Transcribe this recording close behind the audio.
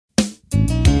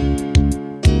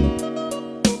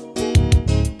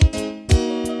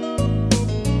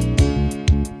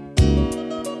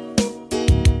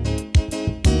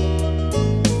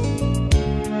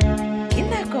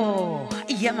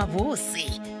mabose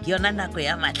yona nako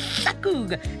ya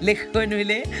mahlakong le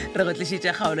kgonole re go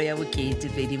tlišitša kgaolo ya bokete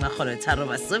 2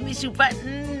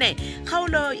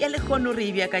 kgaolo ya lekgono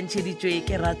re beakantšheditšwe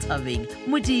ke Rathabeng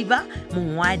Modiba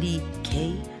mongwadi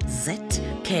KZ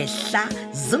Kehla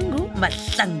Zungu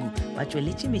Mahlangu ba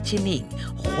tšweletše metšhineng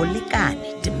go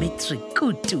lekane Dimitri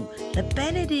Kutu le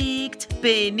Benedict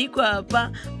Beni Kwapa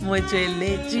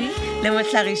motšweletši le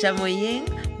mohlagiša moyeng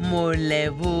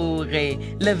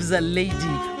Moleboge Lebza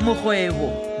Lady Mokgwebo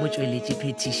motšweletši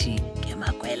phetiši ke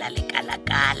Makwela le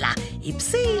Kalakala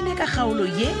ipsene ka kgaolo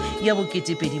ye ya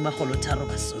bokete 2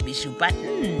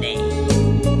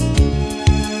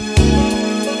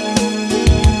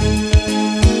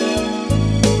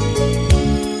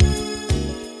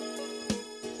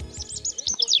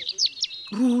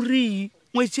 ruri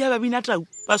ngwetsi ya babina tau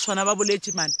ba tshwana ba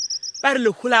boletše mane ba re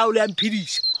lekgolao le ya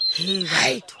mphediša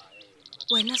batho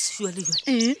wena sešwa le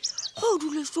jone go o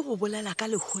duletse go bolela ka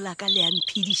lekgola ka le ya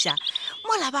mphediša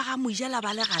mola ba ga Mojela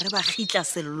ba le gare ba khitla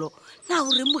sello na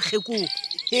o re mogekong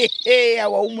a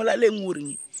wa o molaleng o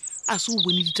reng a se o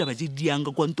bone ditaba tse diang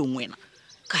ka kwantong wena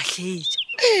ka tletša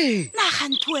na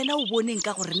gantho wena o boneng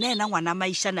ka gore nena ngwana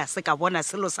maišane a se ka bona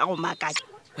selo sa go makatša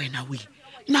wena we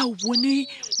na o bone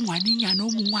ngwanenyana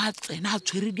o mongwe a tsena a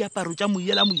tshwere diaparo tša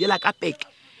Mojela ka peke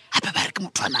gape ba re ke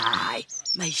motho wa nae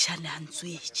maišane a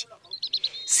ntswetše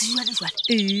sejwale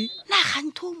na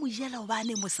gantho o Mojela o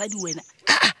bane mosadi wena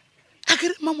a ke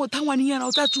re mamotha ngwanenyana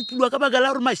o tla tsupulwa ka baka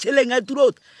la gore mašheleng a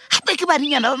turota gape ke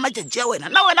banenyana ba matšatši a wena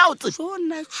na wena o tse o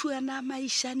nna tšhuana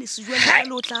maišane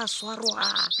sejwale o tla swaroga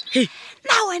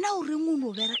na wena o reng o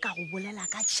no bereka go bolela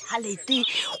ka tšhalete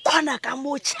kgona ka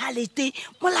mo tšhalete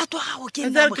molato wa gago ke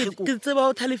nna mogeko ke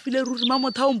tseba o thalefile ruri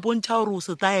mamotha o mpontšha gore o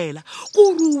se taela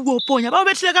ko re o ponya ba o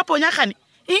betlile ka ponya gane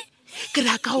ke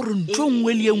raka gore ntho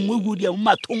nngwe le nngwe go dia mo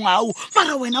mathong ao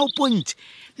mara wena o pontše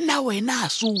na wena a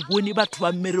se o bone batho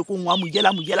ba mmerekong wa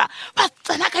Mojela ba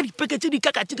tsena ka dipeke tse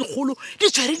dikakatse dikgolo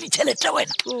di tshwere ditšhelete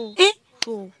wena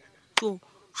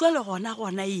jwale gona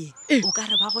o ka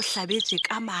re ba go hlabetse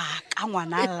ka maaka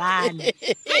ngwana lane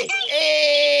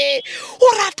o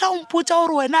rata o mpotsa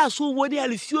gore wena a se o bone ya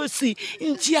lefio se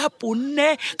ntši ya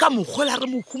ponne ka mokgola re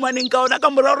mo humaneng ka ona ka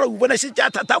moraro o bona šetše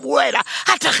a thata bo wena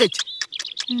a thakgetše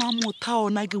mamotha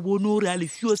ona ke bone gore a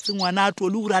lefio se ngwana a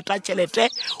tole gore ata tšhelete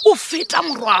o feta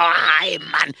morwae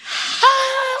man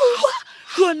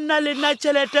yo nna le nna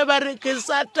tšhelete ba re ke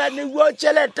satane yo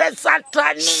tšhelete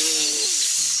satane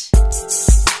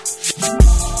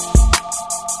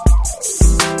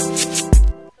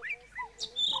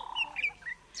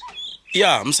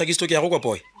ya msakisto ke ya go kwa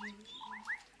boy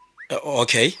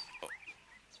okay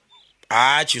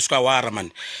tšhisko a wara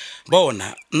man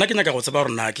bona nna ke nyaka go tseba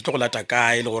gore na ke tlo go lata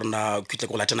kae le gore na ke tle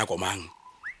go lata nako mang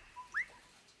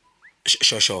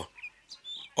sure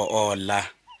la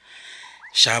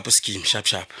sharp scheme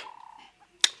sharp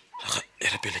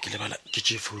re pele ke lebala ke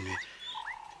tše phone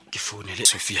ke founele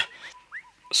Sophia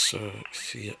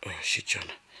oh shit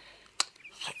jana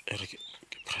re ke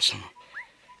pressa mo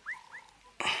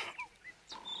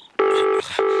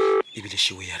ebile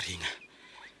shiwe ya ringa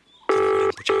ke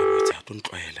le mpotša go botsa a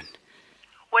tontlwaela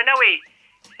wena we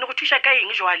ne go thuša ka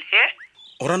eng jwale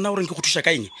o rana gore ke go thuša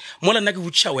ka eng mola nna ke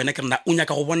botšiša wena ke rena o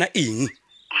nyaka go bona eng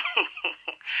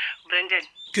Brandon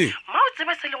ma o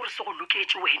tseba se le gore se go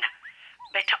loketse wena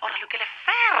beta ora lokele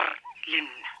fair le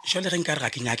nna jwale ge nka re ga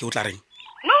ke nyake o tla reng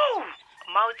no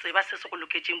ma o tseba se go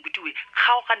loketseng butiwe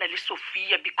kgaogana le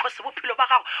Sophia because bophelo ba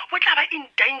gago bo tla ba in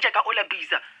danger ka ola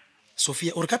biza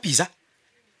Sophia o re ka biza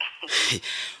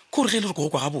ko re ge le re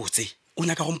go kwa gabotse o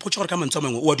nyaka go mpotša gore ka mantswe a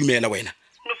mangwe o a dumela wena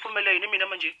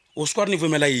o skwa re ne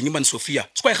vumela eng man Sophia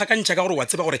skwa e gakantša ka gore wa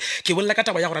tseba gore ke bolela ka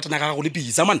taba ya go ratana ga go le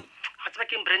biza man ga tseba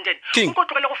ke Brandon o go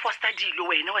tlogele go foster dilo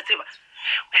wena wa tseba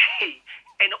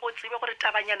ene o tsebe gore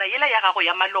tabanyana yela ya gago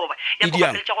ya maloba ya go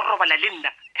gapeletša go robala le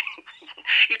nna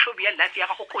e tlhobia life ya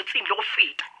gago kotsing le go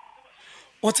feta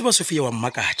o tseba Sophia wa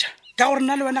mmakatša ka gore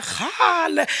nna le wena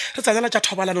gale re tsanela tša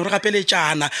thobalano re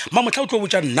gapeletšana mamotla o tlo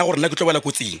botša nna gore nna ke tlobela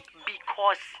kotsing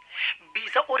because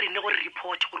biza o rene gore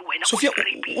report gore wena Sophia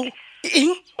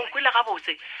eng o kwela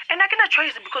gabotse ena ke na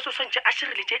choice because o sontše a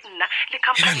šireletše nna le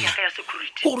company ya ka ya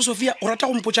security gore Sophia o rata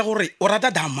go mpotša gore o rata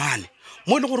damane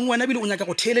mo le gore wena bile o nyaka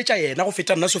go theeletša yena go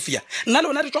feta nna Sophia nna le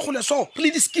wena re tšwa gole so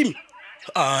play the scheme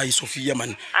ai Sophia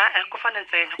man ko fana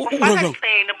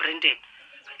ntsena Brandon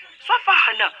so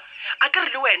fana a ke re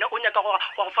le wena o nyaka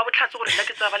go fa botlhatse gore nna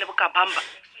ke tsaba le bokabamba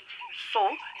so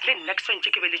le nna ke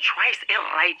sontše ke be le choice e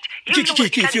right ke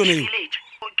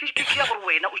gore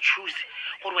wena o choose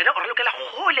gore wena o re lokela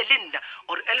gole le nna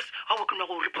or else ha o kgona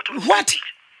go report what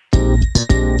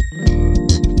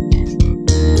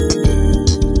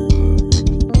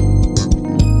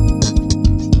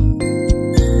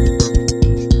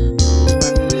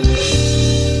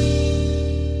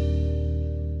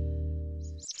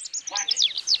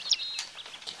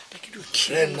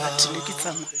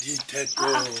tsama Diteto.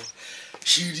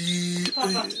 Shidi.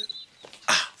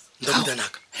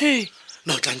 Ndabutanaka. he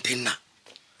No tlantenna.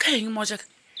 ka eng Mojaka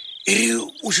Ere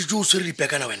o shitse o swere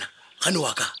dipekana wena. Gane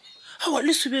wa ka. awa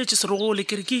le subetse serogole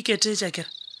ke re ke iketetša kere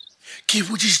Ke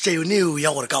botsisitse yone eo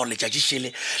ya gore ka gore letšatši šele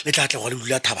le tla tla go le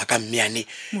dula thaba ka mmeane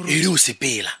ere o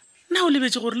sepela. na o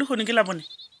lebetse gore le gone ke la bone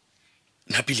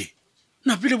Napile.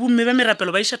 napile bomme ba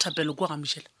merapelo ba iša thapelo kwa ga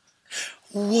Mojela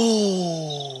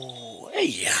Wo.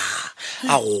 Eya.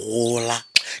 A go gola.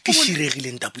 Ke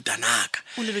širegile ntaputanaka.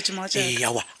 o lebetse Mojaka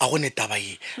Yawa, a go netaba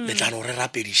ye. Le tla no re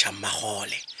rapediša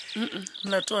mmagole.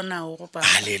 molato ona o gopa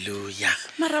Hallelujah.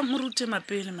 mara morute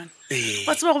mapele man Eh.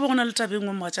 wa tseba go be go na le tabe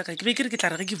ngwe Mojaka ke be ke re ke tla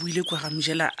re ge ke buile kwa ga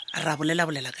Mojela ra bolela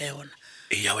ka yona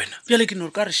Ya wena. bjale ke no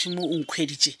re ka re šimo o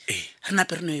nkgweditše Eh. re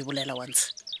nape re no e bolela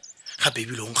once Gape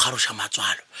ebile o nkgaroša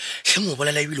matswalo. Hle mo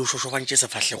bolela ebile o šošogantše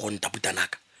sefatlhegong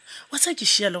taputanaka. wa tsa ke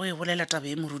šia le go e bolela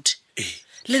tabe e moruti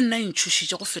le nna e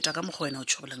ntšhošitše go feta ka mokgwa wena o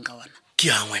tšhoboleng ka ona Ke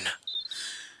yang wena?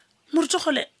 moruti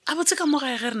gole a botse ka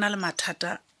mogae ge re na le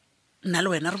mathata nna le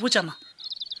wena re botšama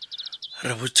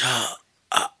Re botša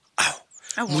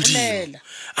A Modimo.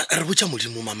 Re botša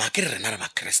Modimo mama ke re rena re ba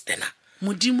Kristena.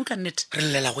 modimo ka nnete Re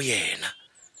llela go yena.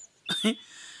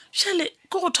 šale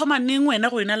ke go thoma neng wena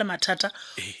go ena le mathata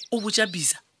o botša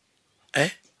bisa a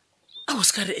o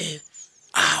se ka re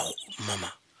Ao mama.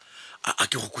 A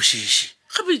ke go kwešiše.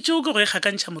 gape tšeo ke go e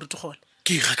kgakantšha moruti gole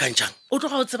Ke ikgakantšang. o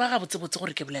tloga o tseba ga botsebotse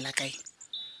gore ke bolela kaeng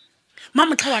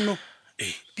mamotlha wano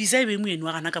bisa e be moeni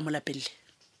wa gana ka molapelle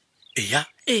Eya.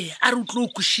 a re o tlo o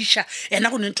kwešiša ena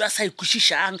go nento a sa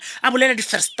ikwešišang a bolela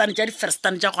diferstane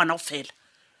tša go gana go fela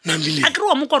Namile. a kere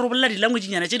wa mo kwa re o bolela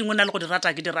dilangwedinyana tše dingwe na le go di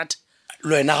rata ke di rata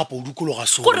Le wena gape o dukologa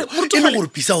solo. Gore, moruti E le Kgole- gore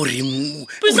pisa o reng?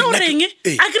 bisa o reng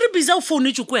a kere bisa o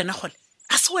founetse ko wena gole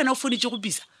a se wena o founetse go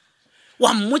bisa wa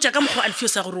mmotša ka mokgwa alfio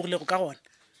sa gore o golego ka gona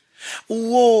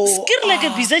Wo. ke rile ke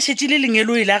bisa e šetše le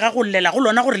lengelo ile ga go llela go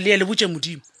lona gore le ye le botše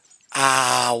modimo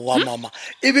Wa mama.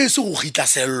 E be se go gitla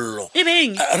sello. e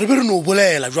beng Re be re no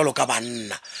bolela jwalo ka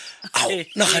banna. Ao,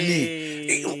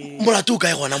 nagane. Molato o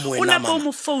kae gona mo o wena napa o mama?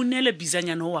 mo founele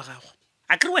bisanyana o wa gago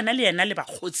a kere wena le yena le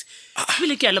bakgotsi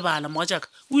ebile ke a lebala moga jaaka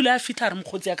o ile a fitlha a re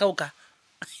mokgotsi ya ka o ka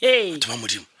Batho ba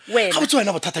Modimo. Wena. Ga botse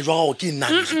wena bothata jwa gago ke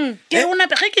nang. ke re o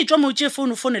nape ge ke tswa mo tšee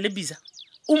foune le bisa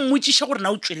o mmotšiše gore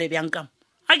na o tswele bjang kamo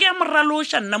ga ke ya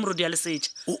moraloša nna morodi ya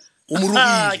lesetša O mo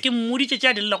rogile. ke mmoditše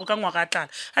tša dillago ka ngwaga a tlala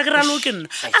a ke ralo ke nna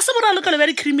a se moralo ka lebe ya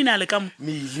di-criminale ka mo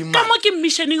Mele, ka man. mo ke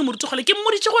mmissioning morutigole ke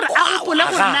mmoditše gore a gopole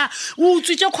gore na o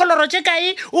utswitše kholoro tše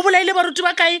kae o bolaile baruti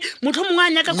ba kae motho mongwe a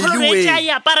nyaka kholoro e tša e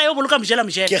apara yo boloka Mojela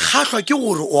Ke Mojela kgahlwa ke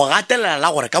gore o gatelela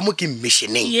la gore ka mo ke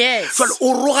missioneng. Yes. Jwale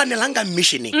o roganelang ka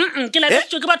missioneng. ke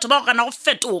labetšwe ke batho ba go kana go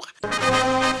fetoga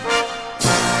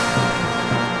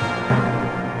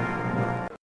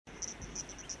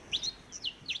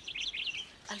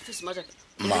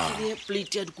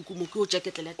plate ya dikukumo ke o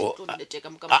jaketlele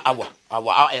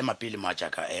a ema pele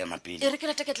Mojaka ema pele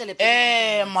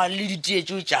ma le ditee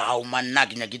tšeo tša gago manna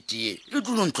ke nyake tee e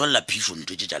tlo no ntlolela phišo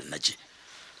ntho tše tša lena tše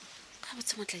ga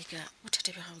botse motlaika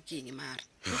bothata bja gago ke eng mare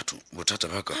batho bothata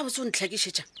ba ka ga botse o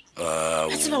ntlhakišetša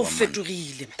a tseba o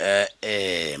fetogile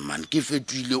man ke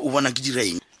fetoile o bona ke dira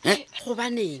eng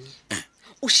gobaneng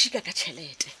o šika ka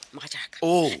tšhelete moga jaaka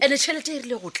Oh. ande tšhelete e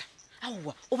rile go tla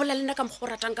aowa o bola le nna ka mokgwa o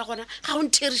ratang ka gona ga o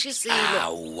ntheriše selo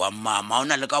aowa mama o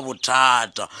na le ka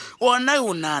bothata ona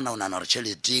o nana gore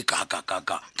tšhelete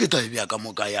kakakaka ke taebea ka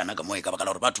moka yana ka mo e ka baka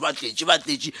la gore batho ba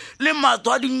tletše le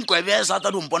matho a dinkwebe sa tla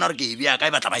dompona gore ke e bea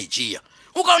kae batla ba e tšea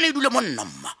o kaone e dule mo nna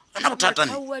mma ona bothatane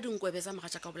aowa dinkwebe tsa moga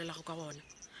jaaka o bolelago ka gona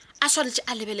a swanetše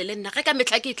a lebelele nna ge ka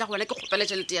metlha ke e tla go bona ke kgopela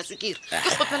tšhelete ya sukiri ke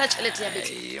kgopela tšhelete ya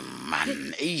betla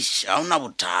man eish ga ona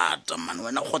bothata man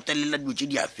wena gotelela dilo tše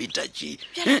di a feta tše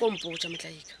bjale kompotša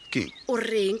motlaika ke o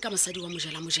reng ka mosadi wa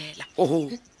Mojela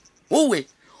oho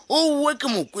owe ke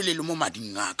mokwelele mo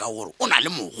mading a ka gore o na le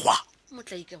mokgwa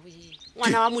motlaika oe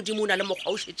ngwana wa modimo o na le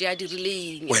mokgwa o šetse a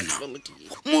dirileng wena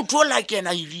motho o la ke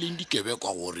ena a irileng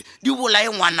dikebekwa gore di bolae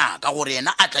ngwanaka gore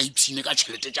yena a tla ipshine ka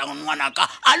tšhelete tša ngwanaka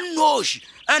a nnoši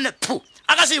ande pho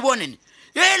a ka se e bonene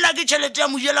ela ke tšhelete ya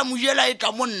Mojela e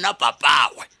tla mo nna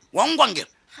papagwe wa nkwankere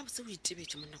ga botse o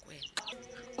itebetse monna ko wena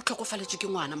o tlhokofaletše ke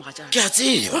ngwana moga jaaka ke a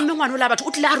tseba gomme ngwana o la batho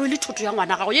o tlile a rwele thoto ya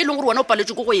ngwana gago ye e leng gore wena o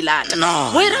paletswe ko go e lata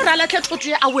No. o e re gore a latlhe thoto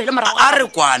ye a boele morago a re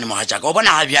kwane mogatšaka o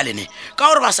bona ga bjalene ka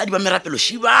gore basadi ba merapelo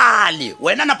šibale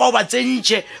wena napa o ba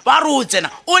tsentšhe ba re o tsena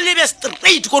o lebe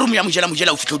straight ko romo ya Mojela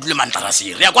o fitlhe o dule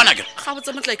mantaraseng re ya kwana ke ga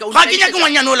botse motlaika ga ke nyake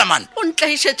ngwanyane o la mane o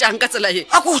ntlaišetšang ka tsela ye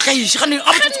a ko o tlaiše gane a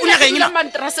o nyaka eng na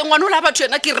mantraseng ngwana o la batho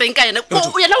yena ke reng ka ena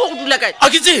yena o go dula kae a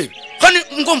ke tsebe gane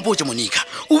nkompotse monica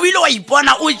o bile wa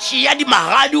ipona o tšea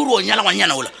dimagadi o re o nyala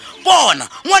ngwanyana ola bona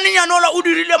ngwanenyana ola o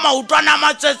dirile maotwana a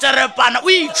matsetserepana o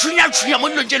itšhunya-tšhunya mo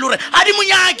dilong tše le gore a di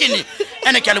monyake ne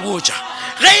ene ke a le botša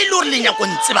ge e le gore le nyako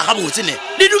ntseba ga botse ne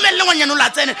le dumelele ngwanyana ola a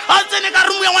tsene ka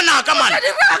rumo ya ngwanaka mana ge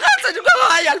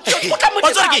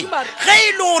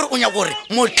e le gore o nyako gore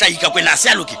motlaika kwena a se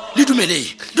a loke le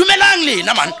dumelang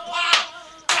lena man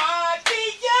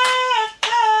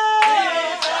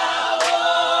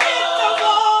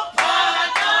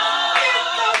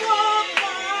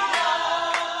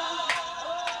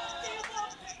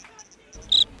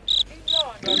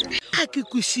ke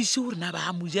kwisise gore na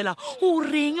ba Mojela o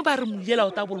reng ba re Mojela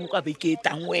o ta boloka beke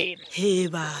tang wena he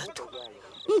batho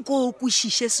nko o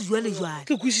kwisise se jwale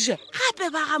ke kwisisa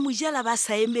gape ba ga Mojela ba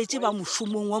sa emetse ba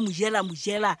mošomong wa Mojela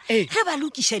ge ba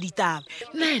lokisha ditaba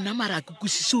nna mara ke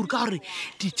kwisise gore ka gore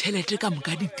ditšhelete ka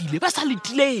moka di tlile ba sa le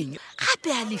tlileng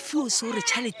gape a lefio se gore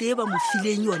tšhelete e ba mo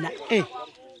fileng yona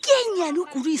ke nyane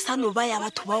kudu isano ba ya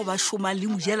batho bao ba šomang le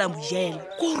Mojela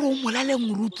ko re o molaleng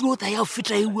moruti o ta ya o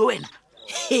feta ewe wena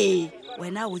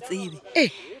wena o tsebe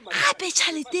gape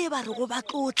tšhalete e ba re go ba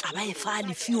tlotla ba e fa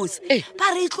lefios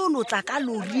ba re e tlo notla ka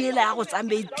loriela ya go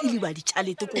tsamaetile ba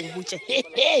ditšhalete ko go botse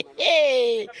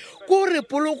kore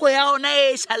poloko ya ona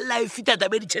e šalela e fita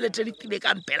tabe ditšhelete di tlile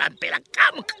ka mpelampela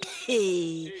ka moka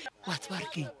wa tseba re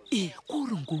keng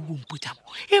kore nko o bompotamo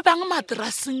e bang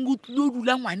matraseng o tlile o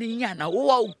dula ngwanenyana o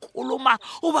wa o kholoma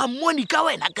o ba Monica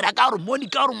wena kry-a ka gore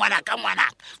Monica gore ngwanaka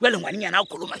jale ngwanenyana o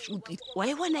kholoma šutile wa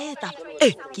e bona e taba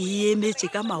ke emetse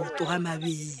ka maoto ga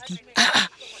mabedi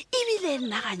ebile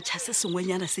nna ga ntšha se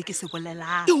sengwenyana se ke se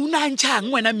bolelang o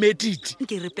nantšhang wena medidi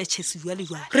nke re petšhe se jwale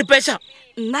re petšha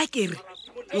nna ke re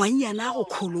ngwanyana go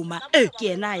kholoma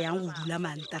ke ena a yang go dula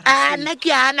mantara nna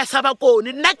ke ana sa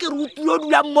bakone nna ke re o tulo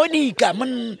dula Monica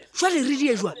jwale re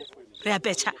die jwa re a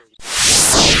petšha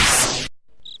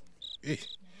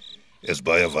es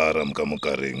baie warm ka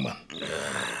mokareng man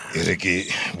ere ke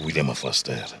buile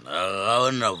mafastere ga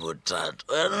ona bothata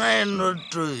wena e no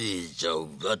tobetša o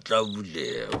batla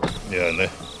bulego yane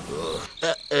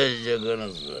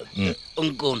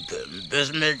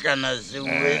nkonpesemetlana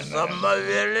sengwe sa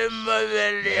mabele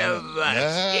ya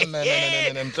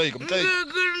mtlaika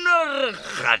no re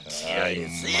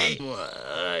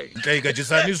mtlaika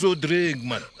jisani so drink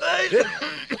man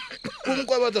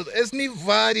kumkwabata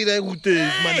esnivadi la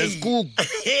ekutek man eskuk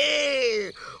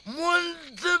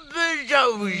montsepeša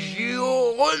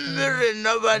bošio gomme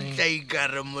rena ba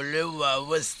tlaikare mole wa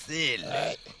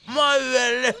bosele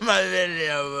mabele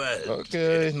ya bale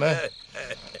okay na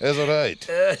it's all right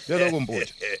ya go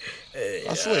mpotsa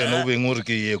a se wena o beng o re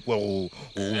ke ye kwa go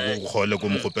gole ko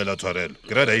mogopela tshwarelo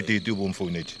ke ra daitete o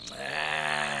bomfounetse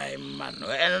ai man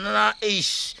wena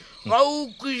ish ga o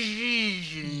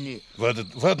kwishisine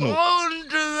vat no o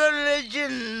ntebeletše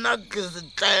nna ke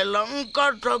setlaela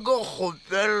nka thwa ke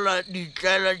kgopela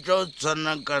ditlaela tša o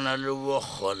tshwanakana le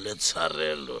bogole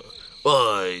tshwarelo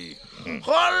oi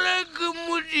gole ke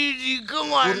modidi ke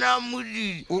ngwana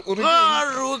modidi ga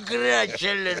re o kry-a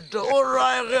tšhelete o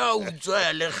raya ge a utswa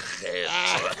ya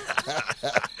lekgetho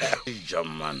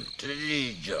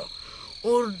mantelija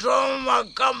o thoma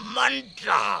ka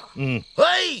mantla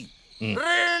hei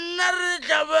rena re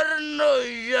tla ba re no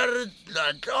ja re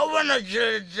tlatla o bona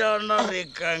tšhelete ona re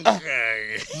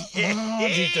kankang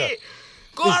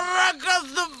kora ka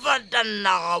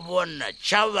sefatana ga bona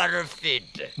tšhaba re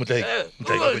fete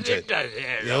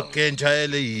yo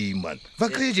kentšhaele iman va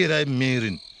krejera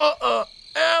mmerin o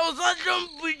sa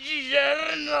tlompotšiša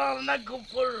rena ke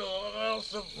fologa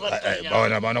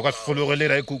sefatana bona ka sefologe le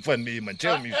ra e kukfan me man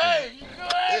tšeo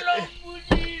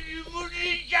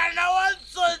moditšana wa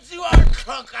tsotsi wa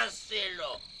tlhoka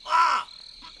selo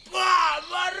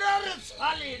mara re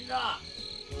tshwalena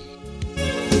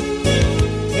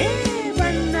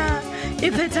e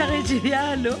phethagetše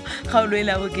bjalo kgaolo e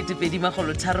la bo2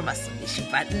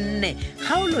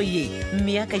 kgaolo ye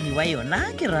mmeakanyi wa yona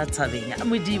ke Rathabeng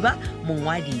Modiba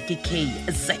mongwadi ke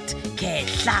KZ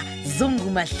Kehla Zungu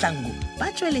Mahlangu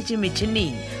ba tšweletše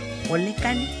metšhineng go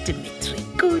lekane Dimitri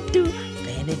Kutu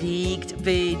Benedict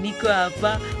Beni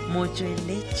Kwapa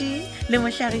motšweletše le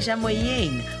mohlagiša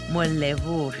moyeng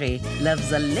Moleboge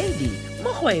Loves a Lady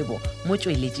Mogwebo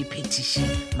motšweletše phetiši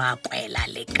Makwela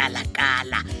le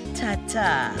Kalakala.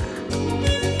 Ta-ta.